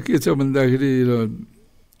think एउटा के छ भन्दाखेरि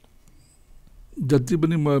जति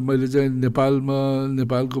पनि मैले चाहिँ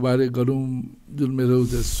नेपालको बारे गरौँ जुन मेरो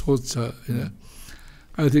सोच छ होइन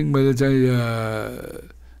आई थिङ्क मैले चाहिँ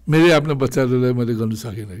मेरै आफ्नो बच्चाहरूलाई मैले गर्नु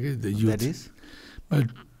सकिनँ कि the youth my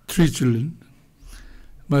 3 children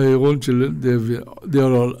my own children they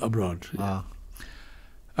are all abroad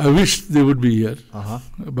I wish they would be here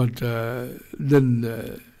but then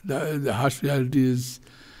the harsh reality is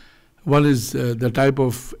one is the type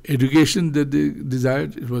of education that they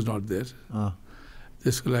desired it was not there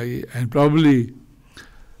and probably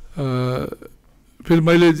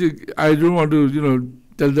I don't want to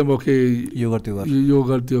tell them okay yoga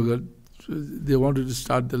they wanted to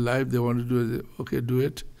start their life they wanted to do it okay do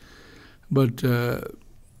it but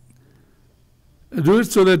do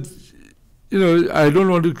it so that I don't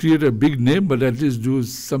want to create a big name but at least do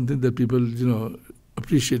something that people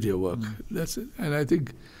appreciate your work that's it and I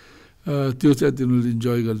think त्यो चाहिँ तिनीहरूले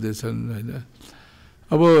enjoy गर्दैछन् होइन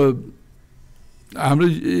अब हाम्रो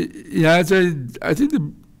यहाँ चाहिँ I think the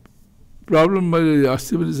problem मैले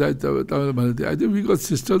अस्ति पनि सायद तपाईँलाई भनेको थिएँ I think we got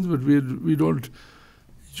systems but we don't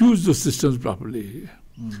use those systems properly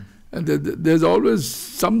and there's always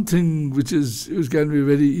something which can be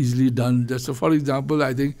very easily done just so for example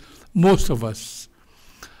I think most of us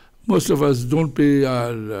don't pay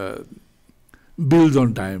our bills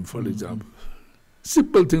on time for example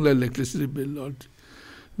simple thing like electricity bill or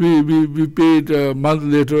we pay it a month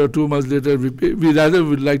later or 2 months later we rather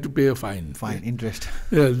would like to pay a fine interest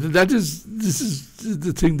this is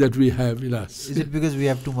the thing that we have in us is it because we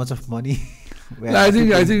have too much of money I think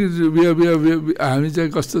we are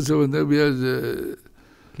कस्तो छ भन्दा we are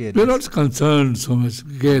not concerned so much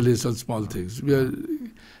careless on small things we are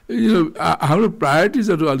हाम्रो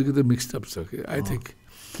प्रायोरिटिजहरू अलिकति mixed up छ कि I think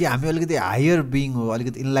कि हामी अलिकति हायर बिङ हो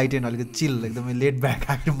अलिकति इनलाइटेन अलिकति चिल एकदमै laid back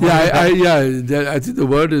I think the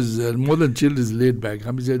word is more than chilled is laid back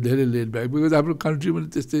हामी चाहिँ धेरै लेट ब्याक बिकज हाम्रो कन्ट्री पनि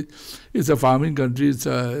त्यस्तै it's a farming country it's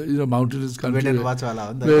mountains country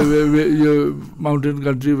yo mountain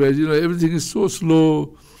country where everything is so slow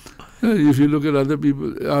if you look at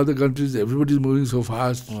other countries everybody is moving so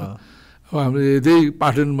fast अब हाम्रो यतै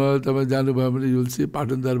पाटनमा तपाईँ जानुभयो भने युल्सी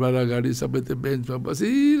पाटन दरबार अगाडि सबै त्यो बेन्चमा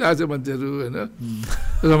बसिरहेको छ मान्छेहरू होइन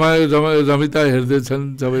रमिता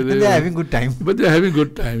हेर्दैछन् सबैले but they're having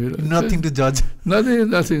good time nothing to judge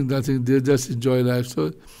nothing they just enjoy life so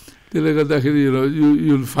त्यसले गर्दाखेरि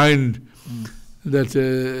you'll find that the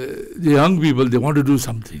young people they want to do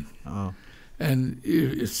something and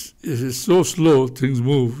if it's so slow things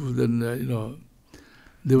move then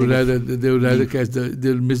they would rather catch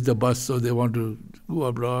they'll miss the bus so they want to go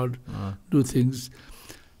abroad do things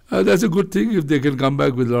that's a good thing if they can come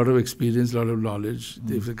back with a lot of experience a lot of knowledge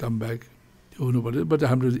if they come back हुनु पर्यो but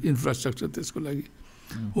हाम्रो infrastructure त्यसको लागि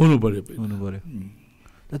हुनु पर्यो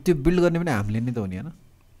त्यो build गर्ने पनि हामीले नै त हो नि हैन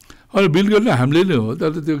अनि बिल्ड गर्ने हामीले नै हो तर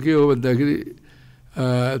त्यो के हो भन्दाखेरि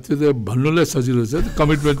त्यो त भन्नुलाई सजिलो छ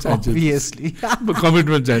कमिटमेन्ट चाहिन्छ obviously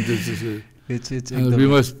कमिटमेन्ट चाहिन्छ we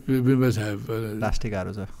must have लास्टै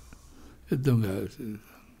गाह्रो छ एकदम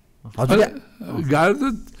गाह्रो त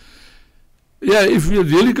if you're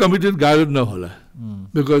really committed गाह्रो नहोला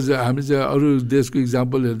बिकज हामी चाहिँ अरू देशको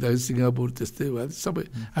इक्जाम्पल हेर्दाखेरि सिङ्गापुर त्यस्तै भयो सबै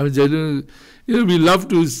हामी जहिले वी लभ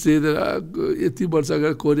टु से यति वर्ष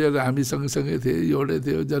अगाडि कोरिया र हामी सँगसँगै थिए एउटै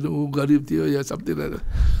थियो जब ऊ गरिब थियो या समथिङ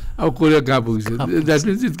अब कोरिया कहाँ पुग्छ that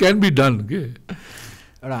means it can be done के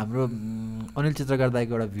एउटा हाम्रो अनिल चित्रकार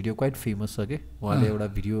दाइको एउटा भिडियो क्वाइट फेमस छ कि उहाँले एउटा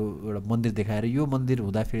भिडियो एउटा मन्दिर देखाएर यो मन्दिर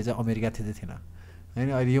हुँदाखेरि चाहिँ अमेरिका थिएन होइन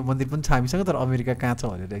अहिले यो मन्दिर पनि छ हामीसँग तर अमेरिका कहाँ छ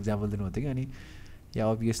भनेर इक्जाम्पल दिनुभएको थियो कि अनि या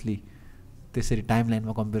अभियसली त्यसरी टाइम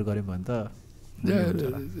लाइनमा कम्पेयर गऱ्यौँ भने त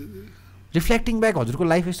रिफ्लेक्टिङ ब्याक हजुरको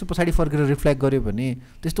लाइफ यस्तो पछाडि फर्केर रिफ्लेक्ट गर्यो भने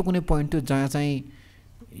त्यस्तो कुनै पोइन्ट थियो जहाँ चाहिँ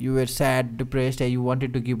यु वर sad depressed you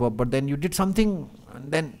wanted to give up but then you did something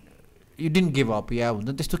then you didn't give up या हुन्छ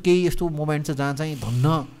त्यस्तो केही यस्तो मोमेन्ट छ जहाँ चाहिँ धन्न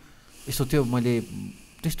यस्तो थियो मैले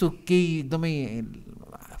त्यस्तो केही एकदमै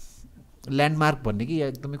ल्यान्डमार्क भन्ने कि या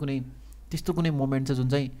एकदमै कुनै त्यस्तो कुनै मोमेन्ट छ जुन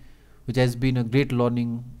चाहिँ which has been a great learning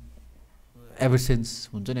ever since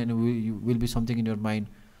हुन्छ नि अनि you will be something in your mind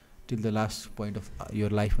till the last point of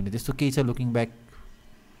your life भन्ने त्यस्तो केही छ लुकिङ ब्याक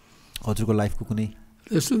हजुरको लाइफको कुनै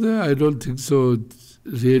त्यस्तो त I don't think so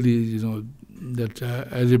really that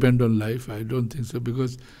I depend on life I don't think so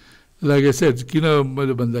because like I said किन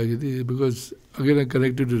मैले भन्दाखेरि because again I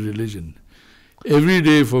connected to religion every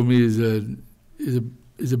day for me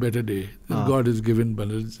is a better day that God is given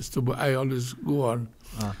भनेर जस्तो I always go on.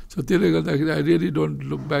 So त्यसले गर्दाखेरि I really don't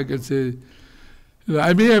look back and say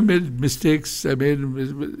I may have made mistakes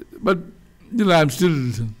but I'm still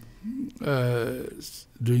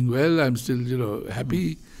doing well, I'm still happy,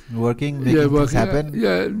 working, making things happen.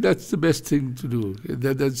 Yeah, that's the best thing to do.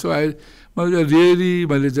 So I really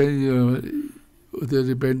repent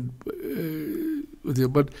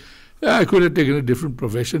but I could have taken a different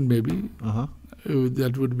profession maybe.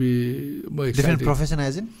 That would be more exciting. Different profession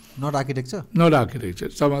as in? Not architecture? Not architecture.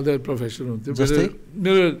 Some other profession.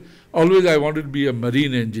 Always I wanted to be a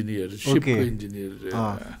marine engineer, ship engineer.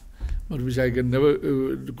 But which I could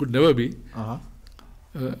never be.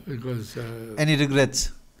 Because... Any regrets?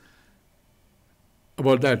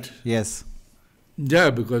 About that? Yes. Yeah,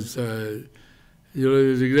 because...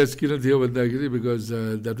 regrets because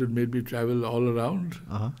that would make me travel all around.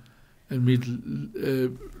 And meet a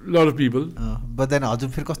lot of people. But then हजुर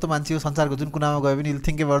फेरि कस्तो मान्छे हो संसारको जुन कुनामा गए पनि you'll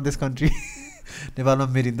think about this country. नेपालमा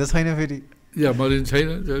मेरिन त छैन फेरि. Yeah, मरिन छैन.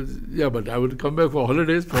 Yeah, but I would come back for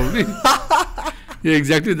holidays probably. Yeah,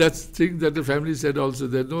 exactly. That's the thing that the family said also.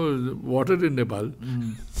 There's no water in Nepal.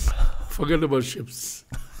 Forget about ships.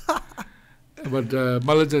 But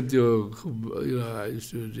Malachan, I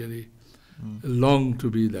used to really long to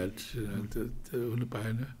be that.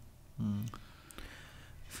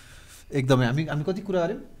 एकदमै हामी कति कुरा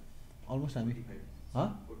गऱ्यौँ almost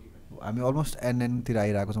हामी almost एनतिर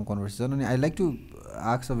आइरहेको छौँ conversation अनि I like to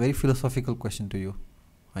ask a very philosophical question to you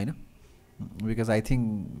होइन because I think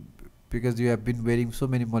because you have been wearing so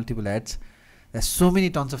many multiple hats that so many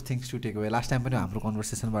tons of things to take away last time पनि हाम्रो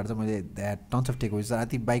कन्भर्सेसनबाट चाहिँ मैले that tons of take away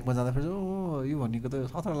राति बाइकमा जाँदाखेरि यो भनेको त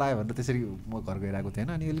सत्र लाग्यो भनेर त्यसरी म घर गइरहेको थिएँ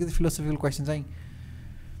होइन अनि अलिकति फिलोसोफिकल क्वेसन चाहिँ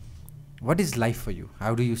what is life for you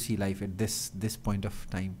how do you C life at this point of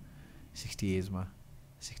time 60 years ma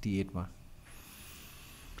 68 ma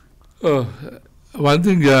one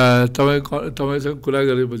thing तपाईसँग कुरा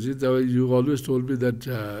गरेपछि you always told me that a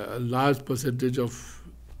large percentage of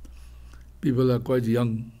people are quite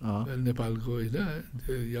young in Nepal ko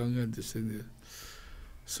they're young and this thing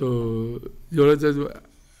so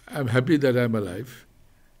I'm happy that I'm alive.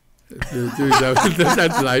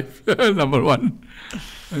 That's life. Number one,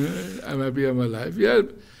 I'm happy I'm alive. Yeah,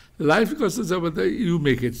 life consists of you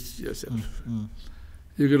make it yourself.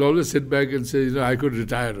 You can always sit back and say, I could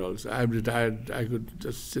retire also. I'm retired. I could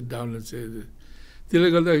just sit down and say,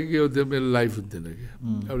 life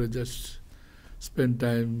I would just spend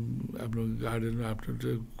time after garden, after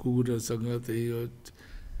kukur sanga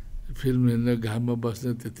film in Ghimire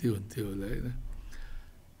basna त्यति हुन्थ्यो होला हैन.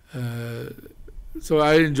 So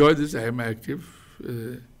I enjoy this. I am active.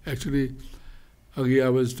 Actually, I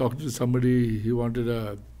was talking to somebody. He wanted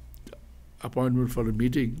a appointment for a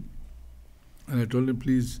meeting, and I told him,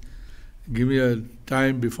 please give me a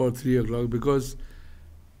time before 3 o'clock because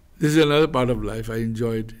this is another part of life I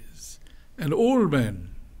enjoyed. An old man,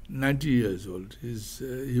 90 years old. We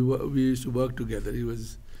used to work together. He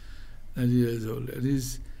was 90 years old,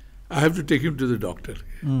 and I have to take him to the doctor.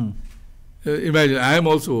 Imagine, I am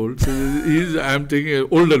also old. So I am taking an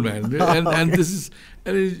older man, and this is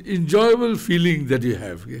an enjoyable feeling that you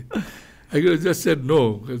have. Okay? I could have just said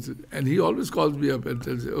no, and he always calls me up and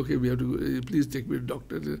tells me, okay, we have to go, please take me to the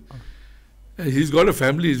doctor. And he's got a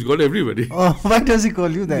family, he's got everybody. Oh, why does he call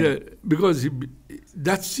you that? Yeah, because he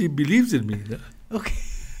believes in me. Okay.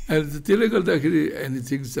 And and he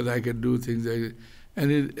thinks that I can do things.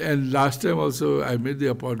 And last time also I made the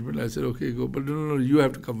appointment. I said, okay, go. But no, you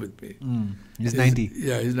have to come with me. He's 90.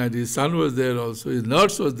 Yeah, he's 90. His son was there also. His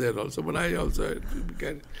nurse was there also. But I also had to be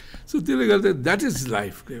carried. So that is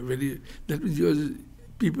life. That means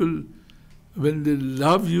people, when they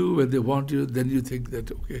love you, when they want you, then you think that,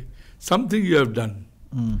 okay, something you have done.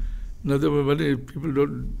 Another people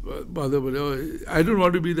don't bother. But I don't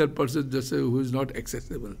want to be that person just who is not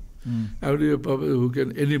accessible. I want to be a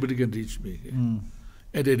person anybody can reach me.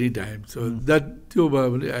 at any time. So that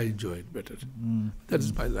I enjoy it better. That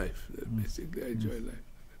is my life. Basically, I enjoy life.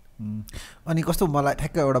 अनि कस्तो मलाई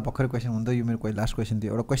ठ्याक्क एउटा भर्खर question हुँदा यो मेरो कोही last question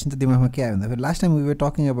थियो एउटा क्वेसन चाहिँ दिमागमा के आयो भन्दाखेरि last time we were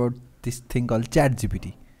talking about this thing कल च्याट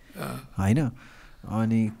जिपिटी होइन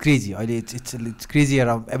अनि क्रेजी अहिले it's crazy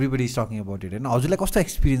around everybody is talking about it होइन हजुरलाई कस्तो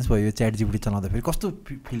एक्सपिरियन्स भयो यो च्याट जिपिटी चलाउँदाखेरि कस्तो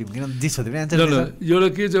फिलिङ किन दिस हो एउटा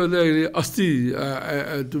के छ भन्दाखेरि अस्ति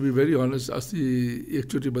टु बी भेरी अनेस्ट अस्ति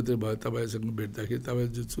एकचोटि मात्रै भयो तपाईँसँग भेट्दाखेरि तपाईँ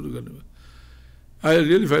जुन सुरु गर्नुभयो I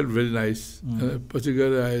really find very nice पछि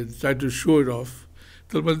गएर I try to so it off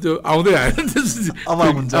तर मैले त्यो आउँदै आएन अब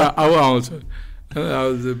आउँछ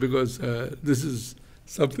because this is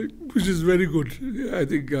something which is very good I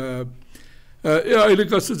think अहिले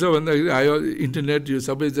कस्तो छ भन्दाखेरि इन्टरनेट यो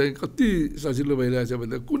सबै चाहिँ कति सजिलो भइरहेछ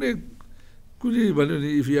भन्दा कुनै भन्यो नि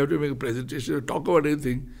if you have to make presentation talk about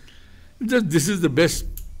anything just this is the best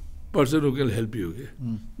person who can help you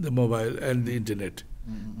the mobile and the internet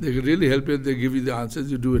they can really help you they give you the answers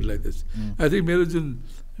you do it like this I think मेरो जुन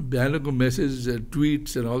बिहानको message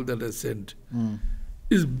tweets and all that I saint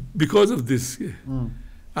is because of this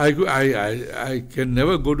I can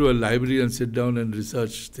never go to a library and sit down and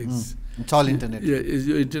research things. It's all internet. Yeah, is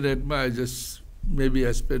your internet. I just maybe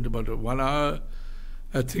I spend about 1 hour.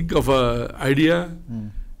 I think of a idea,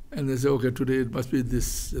 and they say, okay, today it must be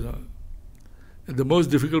this. And the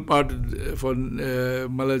most difficult part for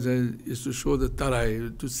Malaysia is to show the tarai,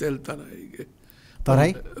 to sell tarai.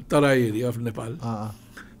 Tarai area of Nepal.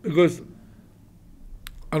 Because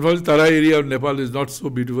unfortunately, Tarai area of Nepal is not so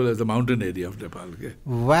beautiful as the mountain area of Nepal. Okay?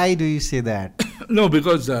 Why do you say that? No,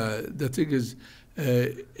 because the thing is,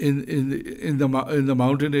 in the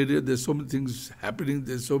mountain area, there's so many things happening.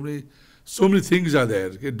 There's so many things are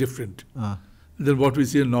there, okay, different than what we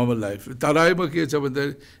see in normal life. Tarai ma ke cha bhanda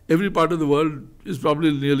every part of the world is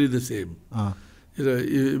probably nearly the same.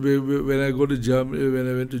 When I go to Germany, when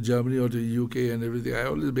I went to Germany or to UK and everything, I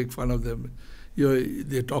always make fun of them.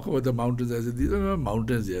 They talk about the mountains. I said, these are not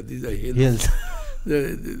mountains here. These are hills.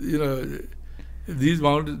 These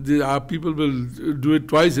mountains, people will do it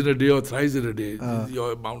twice in a day or thrice in a day.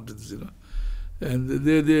 Your mountains,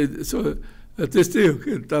 and so they stay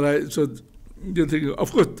okay. Tarai, so you think,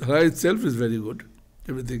 of course, Tarai itself is very good.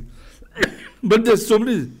 Everything, but there's so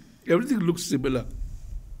many. Everything looks similar.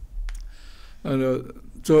 And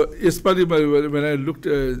so, especially when I looked,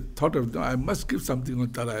 thought of, I must give something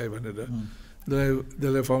on Tarai.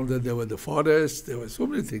 Then I found that there were the forests, there were so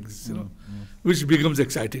many things, which becomes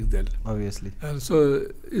exciting then. Obviously. And so,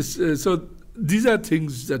 so these are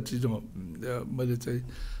things that,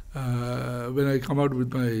 when I come out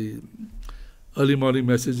with my early morning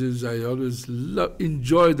messages, I always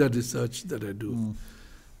enjoy that research that I do.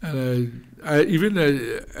 And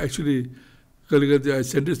actually, I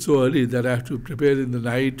send it so early that I have to prepare in the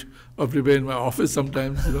night or prepare in my office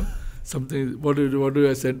sometimes, something, what do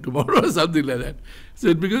I send tomorrow or something like that. So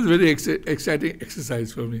it becomes very exciting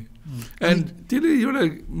exercise for me. And till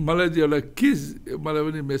Malay kids,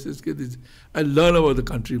 Malay message kids, I learn about the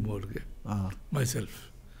country more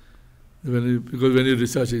myself. Because when you're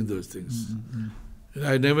researching those things.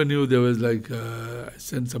 I never knew there was I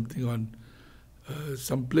sent something on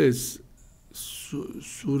some place,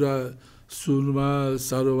 Surma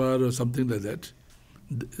Sarovar or something like that,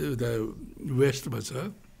 the West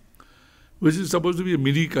Basa, which is supposed to be a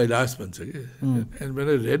mini Kailash Mansa. And when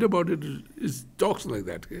I read about it, it talks like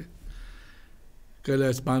that.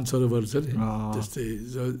 Kailash Mansarovar.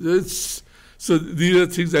 So these are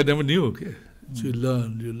things I never knew. So you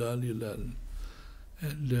learn.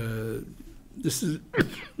 And this is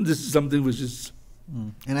something which is...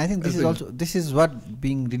 And I think this is what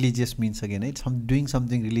being religious means again. It's doing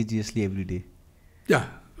something religiously every day. Yeah,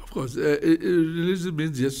 of course. Religious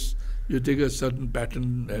means yes. You take a certain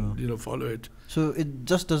pattern and follow it. So it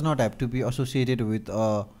just does not have to be associated with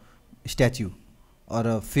a statue or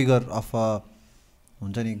a figure of a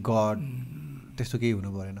god. Testo kehi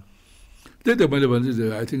hunu pareina.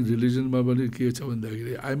 I think religion ma pani ke cha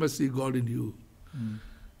bhandakiri I must see God in you.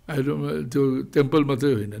 I don't know. Temple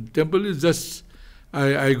matra hoina. Temple is just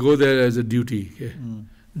I go there as a duty.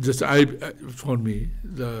 Just for me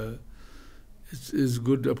it's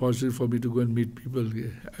good opportunity for me to go and meet people.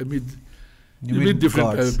 I meet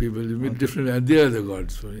different type of people. You meet different, and they are the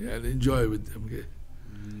gods for me. And enjoy with them.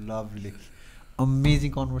 Lovely,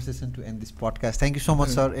 amazing conversation to end this podcast. Thank you so much,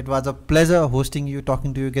 sir. It was a pleasure hosting you,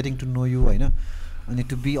 talking to you, getting to know you. I need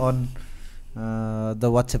to be on the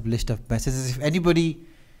WhatsApp list of messages. If anybody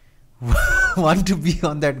want to be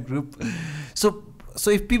on that group, so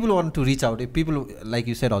if people want to reach out, if people like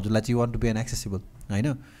you said, Ajulachi, you want to be accessible, I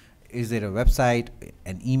know. Is there a website,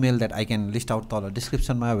 an email that I can list out the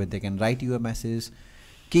description where they can write you a message?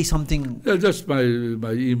 केही something Just my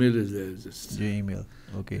email is there. Just your email.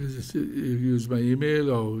 Okay. just use my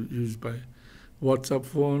email or use my WhatsApp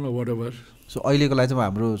phone or whatever. सो अहिलेको लागि चाहिँ म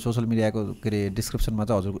हाम्रो social मिडियाको के अरे डिस्क्रिप्सनमा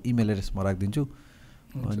चाहिँ हजुरको इमेल एड्रेस म राखिदिन्छु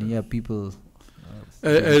अनि या people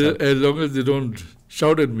As long as they don't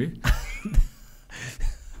shout at me.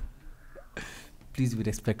 Please B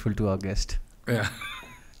respectful to our guest Yeah.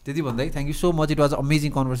 त्यति भन्दै thank you so much it was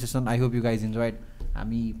amazing conversation I hope you guys enjoyed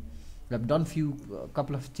हामी have done few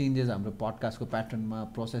couple of changes हाम्रो पडकास्टको प्याटर्नमा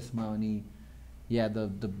प्रोसेसमा अनि या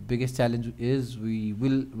the biggest challenge is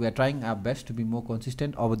we are trying our best to be more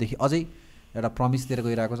consistent अबदेखि अझै एउटा promise दिएर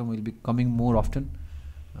गइरहेको छ will be coming more often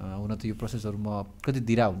हुन त यो प्रोसेसहरू म कति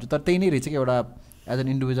दिरा हुन्छु तर त्यही नै रहेछ कि एउटा as an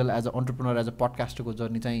individual as a entrepreneur as a पडकास्टरको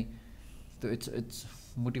journey चाहिँ त्यो इट्स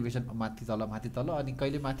मोटिभेसन माथि तल अनि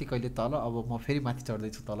कहिले माथि कहिले तल अब म फेरि माथि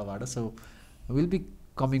चढ्दैछु तलबाट so will be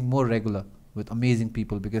coming more regular with amazing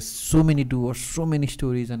people because so many Dooars so many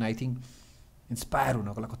stories and I think inspire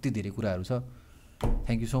हुनको लागि कति धेरै कुराहरू छ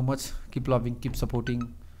thank you so much keep loving keep supporting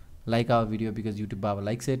like our video because YouTube Baba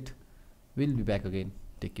likes it will be back again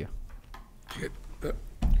take care Okay.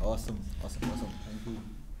 awesome thank you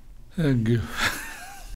Thank you.